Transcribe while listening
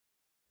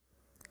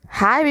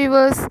Hi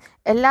viewers,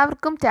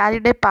 എല്ലാവർക്കും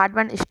ടാലിയുടെ part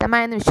 1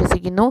 ഇഷ്ടമായെന്ന്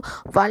വിശ്വസിക്കുന്നു.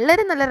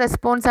 വളരെ നല്ല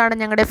റെസ്പോൺസാണ്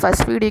ഞങ്ങളുടെ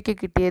ഫസ്റ്റ് വീഡിയോയ്ക്ക്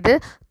കിട്ടിയത്.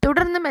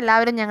 തുടർന്നും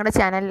എല്ലാവരും ഞങ്ങളുടെ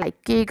ചാനൽ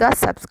ലൈക്ക് ചെയ്യുക,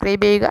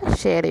 സബ്സ്ക്രൈബ് ചെയ്യുക,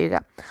 ഷെയർ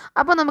ചെയ്യുക.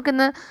 അപ്പോൾ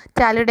നമുക്കിന്ന്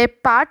ടാലിയുടെ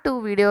പാർട്ട്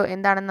 2 വീഡിയോ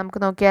എന്താണെന്ന്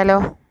നമുക്ക് നോക്കിയാലോ.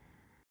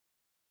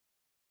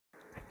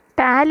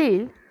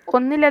 ടാലിയിൽ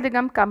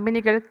ഒന്നിലധികം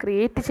കമ്പനികൾ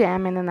ക്രിയേറ്റ്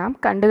ചെയ്യാമെന്ന് നാം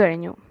കണ്ടു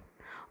കഴിഞ്ഞു.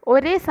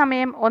 ഒരേ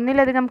സമയം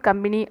ഒന്നിലധികം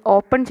കമ്പനി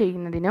ഓപ്പൺ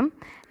ചെയ്യുന്നതിനും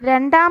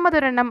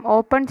രണ്ടാമതൊരെണ്ണം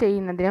ഓപ്പൺ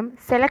ചെയ്യുന്നതിനും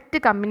സെലക്ട്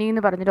കമ്പനി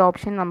എന്ന് പറഞ്ഞൊരു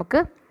ഓപ്ഷൻ നമുക്ക്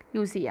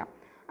യൂസ് ചെയ്യാം.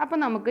 അപ്പോൾ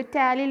നമുക്ക്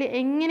ടാലിയിൽ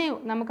എങ്ങനെ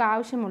നമുക്ക്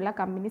ആവശ്യമുള്ള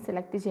കമ്പനി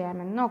സെലക്ട്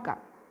ചെയ്യാമെന്ന് നോക്കാം.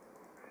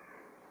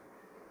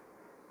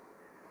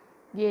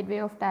 ഗേറ്റ്വേ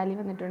ഓഫ് ടാലി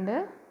വന്നിട്ടുണ്ട്.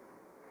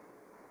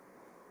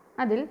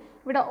 അതിൽ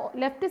ഇവിടെ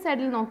ലെഫ്റ്റ്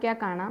സൈഡിൽ നോക്കിയാൽ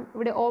കാണാം,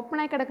 ഇവിടെ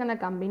ഓപ്പണായി കിടക്കുന്ന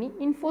കമ്പനി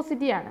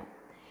ഇൻഫോസിറ്റി ആണ്.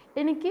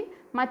 എനിക്ക്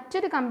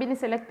മറ്റൊരു കമ്പനി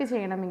സെലക്ട്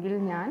ചെയ്യണമെങ്കിൽ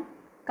ഞാൻ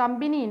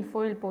കമ്പനി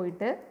ഇൻഫോയിൽ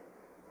പോയിട്ട്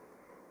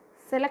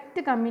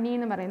സെലക്ട് കമ്പനി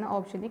എന്ന് പറയുന്ന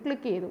ഓപ്ഷനിൽ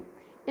ക്ലിക്ക് ചെയ്തു.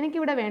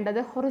 എനിക്കിവിടെ വേണ്ടത്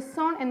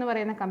ഹൊറിസോൺ എന്ന്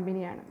പറയുന്ന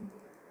കമ്പനിയാണ്.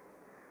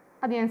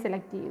 അത് ഞാൻ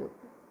സെലക്ട് ചെയ്തു.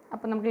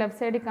 അപ്പോൾ നമുക്ക്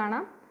ലെഫ്റ്റ് സൈഡിൽ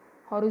കാണാം,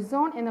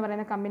 ഹൊറിസോൺ എന്ന്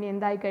പറയുന്ന കമ്പനി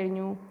എന്തായി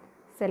കഴിഞ്ഞു,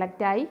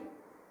 സെലക്റ്റായി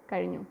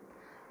കഴിഞ്ഞു.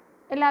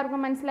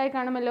 എല്ലാവർക്കും മനസ്സിലായി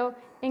കാണുമല്ലോ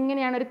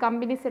എങ്ങനെയാണ് ഒരു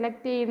കമ്പനി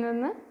സെലക്ട്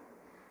ചെയ്യുന്നതെന്ന്.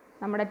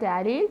 നമ്മുടെ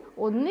ടാലിയിൽ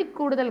ഒന്നിൽ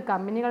കൂടുതൽ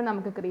കമ്പനികൾ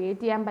നമുക്ക്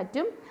ക്രിയേറ്റ് ചെയ്യാൻ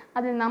പറ്റും.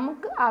 അതിൽ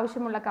നമുക്ക്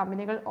ആവശ്യമുള്ള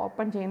കമ്പനികൾ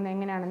ഓപ്പൺ ചെയ്യുന്നത്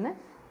എങ്ങനെയാണെന്ന്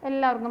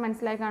എല്ലാവർക്കും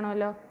മനസ്സിലായി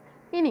കാണുമല്ലോ.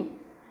 ഇനി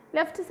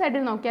ലെഫ്റ്റ്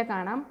സൈഡിൽ നോക്കിയാൽ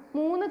കാണാം,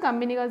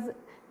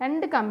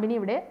 രണ്ട് കമ്പനി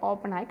ഇവിടെ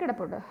ഓപ്പണായി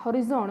കിടപ്പുണ്ട്,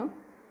 ഹൊറിസോണും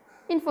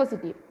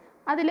ഇൻഫോസിറ്റിയും.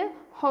 അതിൽ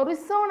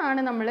ഹൊറിസോൺ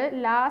ആണ് നമ്മൾ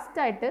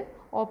ലാസ്റ്റായിട്ട്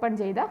ഓപ്പൺ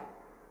ചെയ്ത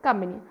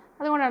കമ്പനി.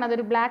 അതുകൊണ്ടാണ്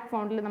അതൊരു ബ്ലാക്ക്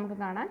ഫോണ്ടിൽ നമുക്ക്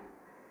കാണാൻ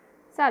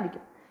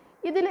സാധിക്കും.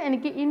 ഇതിൽ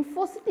എനിക്ക്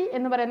ഇൻഫോസിറ്റി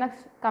എന്ന് പറയുന്ന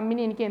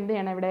കമ്പനി എനിക്ക് എന്ത്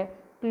ചെയ്യണം, ഇവിടെ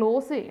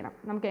ക്ലോസ് ചെയ്യണം.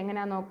 നമുക്ക്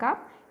എങ്ങനെയാണെന്ന് നോക്കാം.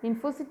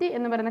 ഇൻഫോസിറ്റി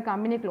എന്ന് പറയുന്ന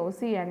കമ്പനി ക്ലോസ്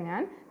ചെയ്യാൻ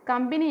ഞാൻ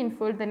കമ്പനി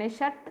ഇൻഫോയിൽ തന്നെ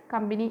ഷട്ട്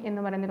കമ്പനി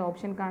എന്ന് പറയുന്നൊരു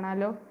ഓപ്ഷൻ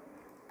കാണാമല്ലോ,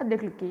 അതിൽ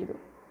ക്ലിക്ക് ചെയ്തു.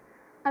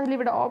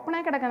 അതിലിവിടെ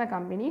ഓപ്പണായി കിടക്കുന്ന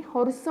കമ്പനി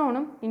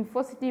ഹൊറിസോണും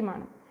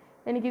ഇൻഫോസിറ്റിയുമാണ്.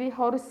 എനിക്കിത്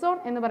ഹൊറിസോൺ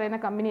എന്ന് പറയുന്ന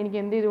കമ്പനി എനിക്ക്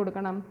എന്ത് ചെയ്ത്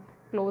കൊടുക്കണം,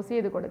 ക്ലോസ്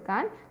ചെയ്ത്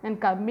കൊടുക്കാൻ ഞാൻ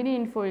കമ്പനി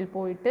ഇൻഫോയിൽ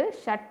പോയിട്ട്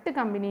ഷട്ട്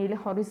കമ്പനിയിൽ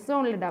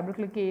ഹൊറിസോണിൽ ഡബിൾ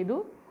ക്ലിക്ക് ചെയ്തു.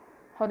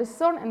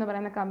 ഹൊറിസോൺ എന്ന്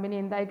പറയുന്ന കമ്പനി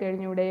എന്തായി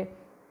കഴിഞ്ഞു, ഇവിടെ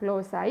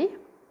ക്ലോസ് ആയി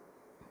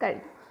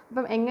കഴിഞ്ഞു.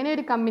 അപ്പം എങ്ങനെ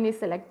ഒരു കമ്പനി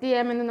സെലക്ട്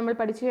ചെയ്യാമെന്ന് നമ്മൾ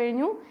പഠിച്ചു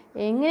കഴിഞ്ഞു,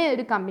 എങ്ങനെ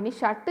ഒരു കമ്പനി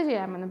ഷട്ട്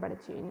ചെയ്യാമെന്ന്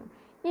പഠിച്ചു കഴിഞ്ഞു.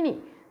 ഇനി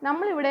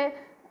നമ്മളിവിടെ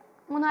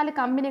 3-4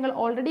 കമ്പനികൾ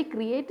ഓൾറെഡി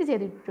ക്രിയേറ്റ്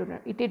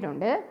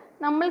ഇട്ടിട്ടുണ്ട്.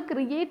 നമ്മൾ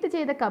ക്രിയേറ്റ്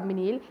ചെയ്ത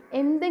കമ്പനിയിൽ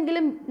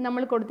എന്തെങ്കിലും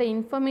നമ്മൾ കൊടുത്ത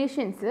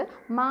ഇൻഫർമേഷൻസ്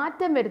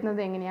മാറ്റം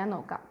വരുന്നത് എങ്ങനെയാണെന്ന്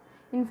നോക്കാം.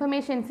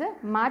 ഇൻഫർമേഷൻസ്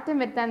മാറ്റം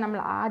വരുത്താൻ നമ്മൾ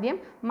ആദ്യം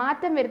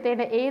മാറ്റം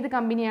വരുത്തേണ്ട ഏത്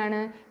കമ്പനിയാണ്,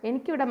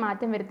 എനിക്കിവിടെ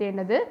മാറ്റം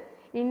വരുത്തേണ്ടത്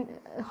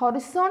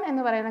ഹൊറിസോൺ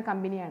എന്ന് പറയുന്ന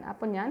കമ്പനിയാണ്.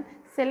 അപ്പോൾ ഞാൻ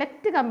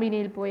സെലക്ട്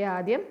കമ്പനിയിൽ പോയി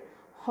ആദ്യം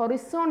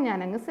ഹൊറിസോൺ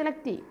ഞാനങ്ങ്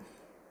സെലക്ട്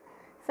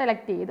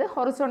ചെയ്ത്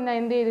ഹൊറിസോൺ ഞാൻ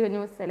എന്ത് ചെയ്ത്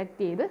കഴിഞ്ഞു,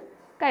 സെലക്ട് ചെയ്ത്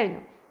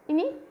കഴിഞ്ഞു.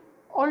 ഇനി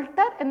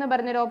ഓൾട്ടർ എന്ന്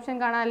പറഞ്ഞൊരു ഓപ്ഷൻ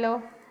കാണാമല്ലോ,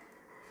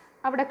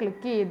 അവിടെ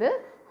ക്ലിക്ക് ചെയ്ത്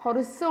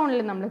ഹൊറിസോണിൽ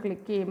നമ്മൾ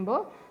ക്ലിക്ക് ചെയ്യുമ്പോൾ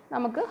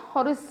നമുക്ക്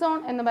ഹൊറിസോൺ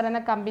എന്ന്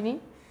പറയുന്ന കമ്പനി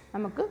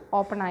നമുക്ക്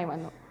ഓപ്പണായി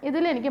വന്നു.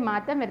 ഇതിൽ എനിക്ക്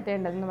മാറ്റം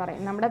വരുത്തേണ്ടതെന്ന്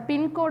പറയും, നമ്മുടെ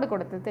പിൻ കോഡ്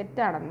കൊടുത്തത്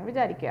തെറ്റാണെന്ന്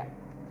വിചാരിക്കുക.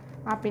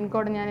 ആ പിൻ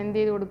കോഡ് ഞാൻ എന്ത്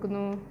ചെയ്ത്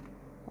കൊടുക്കുന്നു,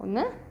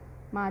 ഒന്ന്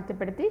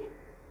മാറ്റപ്പെടുത്തി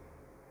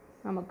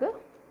നമുക്ക്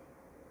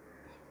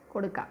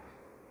കൊടുക്കാം.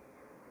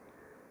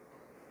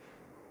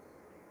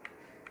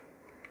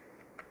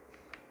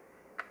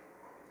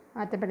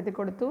 മാറ്റപ്പെടുത്തി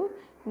കൊടുത്തു.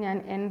 ഞാൻ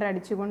എൻ്റർ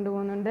അടിച്ചു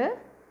കൊണ്ടുപോകുന്നുണ്ട്.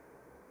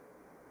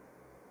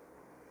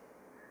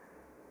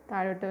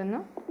 താഴോട്ട് വന്നു,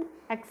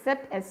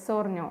 accept S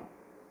or no,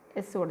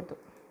 S കൊടുത്തു.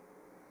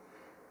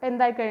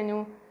 എന്തായി കഴിഞ്ഞു,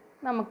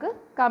 നമുക്ക്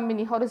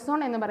കമ്പനി ഹൊറിസോൺ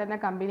എന്ന് പറയുന്ന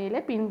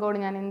കമ്പനിയിലെ പിൻ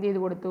കോഡ് ഞാൻ എന്ത്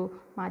ചെയ്ത് കൊടുത്തു,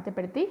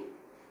 മാറ്റപ്പെടുത്തി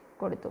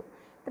കൊടുത്തു.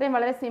 ഇത്രയും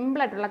വളരെ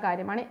സിമ്പിളായിട്ടുള്ള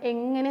കാര്യമാണ്.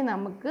 എങ്ങനെ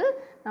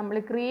നമ്മൾ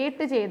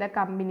ക്രിയേറ്റ് ചെയ്ത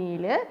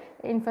കമ്പനിയിൽ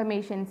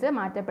ഇൻഫർമേഷൻസ്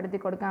മാറ്റപ്പെടുത്തി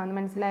കൊടുക്കാമെന്ന്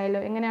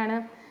മനസ്സിലായല്ലോ. എങ്ങനെയാണ്,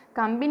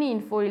 കമ്പനി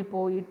ഇൻഫോയിൽ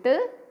പോയിട്ട്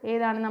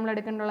ഏതാണ് നമ്മൾ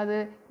എടുക്കേണ്ടുള്ളത്,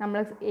 നമ്മൾ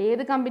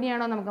ഏത്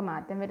കമ്പനിയാണോ നമുക്ക്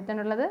മാറ്റം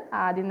വരുത്തേണ്ടുള്ളത്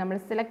ആദ്യം നമ്മൾ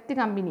സെലക്ട്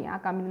കമ്പനി, ആ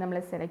കമ്പനി നമ്മൾ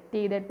സെലക്ട്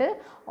ചെയ്തിട്ട്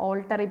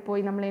ഓൾട്ടറിൽ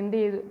പോയി നമ്മൾ എന്ത്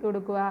ചെയ്ത്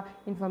കൊടുക്കുക,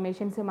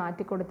 ഇൻഫർമേഷൻസ്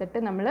മാറ്റി കൊടുത്തിട്ട്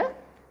നമ്മൾ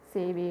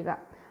സേവ് ചെയ്യുക.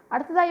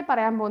 അടുത്തതായി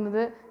പറയാൻ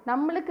പോകുന്നത്,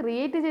 നമ്മൾ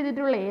ക്രിയേറ്റ്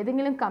ചെയ്തിട്ടുള്ള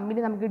ഏതെങ്കിലും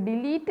കമ്പനി നമുക്ക്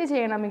ഡിലീറ്റ്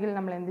ചെയ്യണമെങ്കിൽ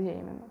നമ്മൾ എന്ത്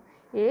ചെയ്യണമെന്ന്.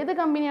 ഏത്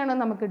കമ്പനിയാണോ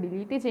നമുക്ക്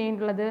ഡിലീറ്റ്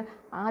ചെയ്യേണ്ടുള്ളത്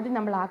ആദ്യം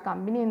നമ്മൾ ആ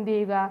കമ്പനി എന്ത്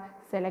ചെയ്യുക,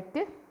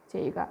 സെലക്ട്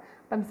ചെയ്യുക.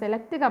 അപ്പം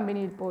സെലക്ട്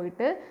കമ്പനിയിൽ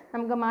പോയിട്ട്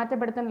നമുക്ക്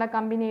മാറ്റപ്പെടുത്തേണ്ട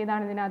കമ്പനി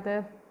ഏതാണ്, ഇതിനകത്ത്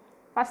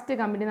ഫസ്റ്റ്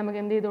കമ്പനി നമുക്ക്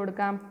എന്ത് ചെയ്ത്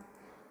കൊടുക്കാം,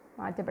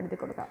 മാറ്റപ്പെടുത്തി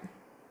കൊടുക്കാം.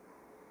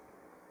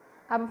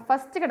 അപ്പം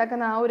ഫസ്റ്റ്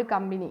കിടക്കുന്ന ആ ഒരു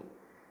കമ്പനി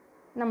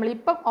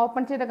നമ്മളിപ്പം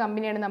ഓപ്പൺ ചെയ്ത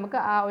കമ്പനിയാണ് നമുക്ക്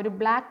ആ ഒരു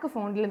ബ്ലാക്ക്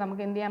ഫോണ്ടിൽ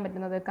നമുക്ക് എന്ത് ചെയ്യാൻ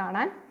പറ്റുന്നത്,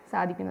 കാണാൻ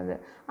സാധിക്കുന്നത്.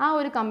 ആ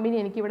ഒരു കമ്പനി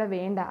എനിക്കിവിടെ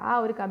വേണ്ട, ആ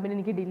ഒരു കമ്പനി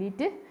എനിക്ക്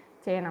ഡിലീറ്റ്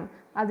ചെയ്യണം.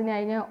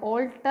 അതിനായി ഞാൻ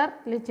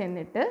ഓൾട്ടറിൽ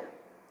ചെന്നിട്ട്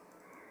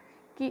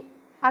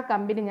ആ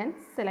കമ്പനി ഞാൻ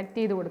സെലക്ട്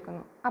ചെയ്ത്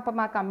കൊടുക്കുന്നു. അപ്പം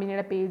ആ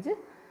കമ്പനിയുടെ പേജ്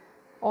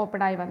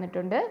ഓപ്പണായി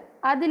വന്നിട്ടുണ്ട്.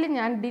 അതിൽ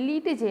ഞാൻ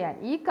ഡിലീറ്റ് ചെയ്യാൻ,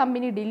 ഈ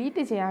കമ്പനി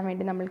ഡിലീറ്റ് ചെയ്യാൻ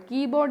വേണ്ടി നമ്മൾ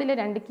കീബോർഡിലെ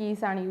 2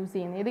 കീസാണ് യൂസ്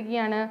ചെയ്യുന്നത്. ഏത്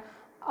കീയാണ്,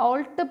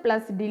 Alt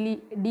plus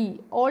D.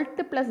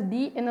 Alt plus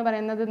D എന്ന്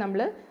പറയുന്നത്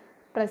നമ്മൾ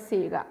പ്രസ്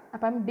ചെയ്യുക.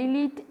 അപ്പം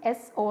ഡിലീറ്റ്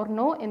എസ് ഓർ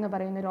നോ എന്ന്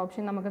പറയുന്നൊരു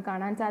ഓപ്ഷൻ നമുക്ക്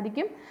കാണാൻ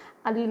സാധിക്കും.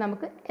 അതിൽ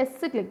നമുക്ക്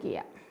എസ് ക്ലിക്ക്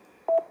ചെയ്യാം.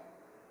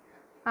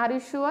 Are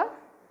you sure?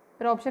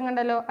 ഒരു ഓപ്ഷൻ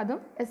കണ്ടല്ലോ, അതും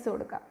എസ്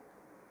കൊടുക്കാം.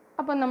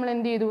 അപ്പോൾ നമ്മൾ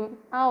എന്ത് ചെയ്തു,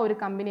 ആ ഒരു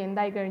കമ്പനി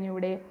എന്തായി കഴിഞ്ഞു,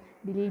 ഇവിടെ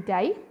ഡിലീറ്റ്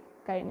ആയി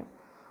കഴിഞ്ഞു.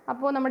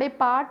 അപ്പോൾ നമ്മുടെ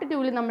പാർട്ട്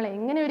 2-ൽ നമ്മൾ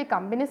എങ്ങനെ ഒരു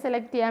കമ്പനി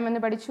സെലക്ട് ചെയ്യാമെന്ന്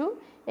പഠിച്ചു,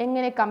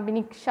 എങ്ങനെ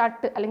കമ്പനി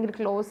ഷട്ട് അല്ലെങ്കിൽ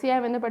ക്ലോസ്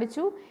ചെയ്യാമെന്ന്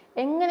പഠിച്ചു,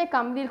 എങ്ങനെ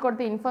കമ്പനിയിൽ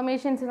കൊടുത്ത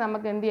ഇൻഫർമേഷൻസ്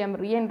നമുക്ക് എന്ത് ചെയ്യാം,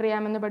 റീ എൻട്രി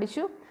ചെയ്യാമെന്ന്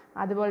പഠിച്ചു.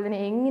 അതുപോലെ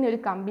തന്നെ എങ്ങനെ ഒരു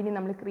കമ്പനി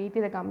നമ്മൾ ക്രിയേറ്റ്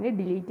ചെയ്ത കമ്പനി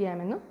ഡിലീറ്റ്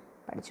ചെയ്യാമെന്നും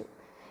പഠിച്ചു.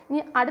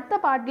 ഇനി അടുത്ത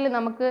പാർട്ടിൽ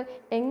നമുക്ക്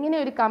എങ്ങനെ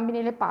ഒരു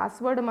കമ്പനിയിലെ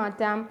പാസ്വേഡ്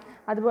മാറ്റാം,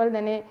 അതുപോലെ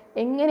തന്നെ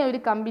എങ്ങനെ ഒരു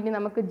കമ്പനി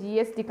നമുക്ക്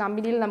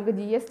കമ്പനിയിൽ നമുക്ക്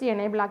GST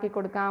എനേബിൾ ആക്കി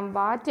കൊടുക്കാം,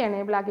 വാറ്റ്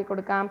എനേബിൾ ആക്കി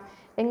കൊടുക്കാം,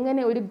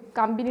 എങ്ങനെ ഒരു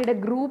കമ്പനിയുടെ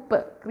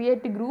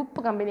ക്രിയേറ്റ് ഗ്രൂപ്പ്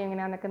കമ്പനി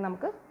എങ്ങനെയാണെന്നൊക്കെ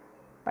നമുക്ക്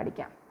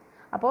പഠിക്കാം.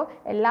 അപ്പോൾ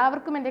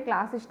എല്ലാവർക്കും എൻ്റെ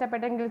ക്ലാസ്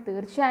ഇഷ്ടപ്പെട്ടെങ്കിൽ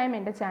തീർച്ചയായും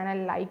എൻ്റെ ചാനൽ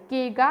ലൈക്ക്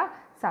ചെയ്യുക,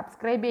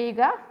 സബ്സ്ക്രൈബ്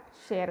ചെയ്യുക,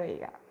 ഷെയർ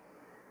ചെയ്യുക.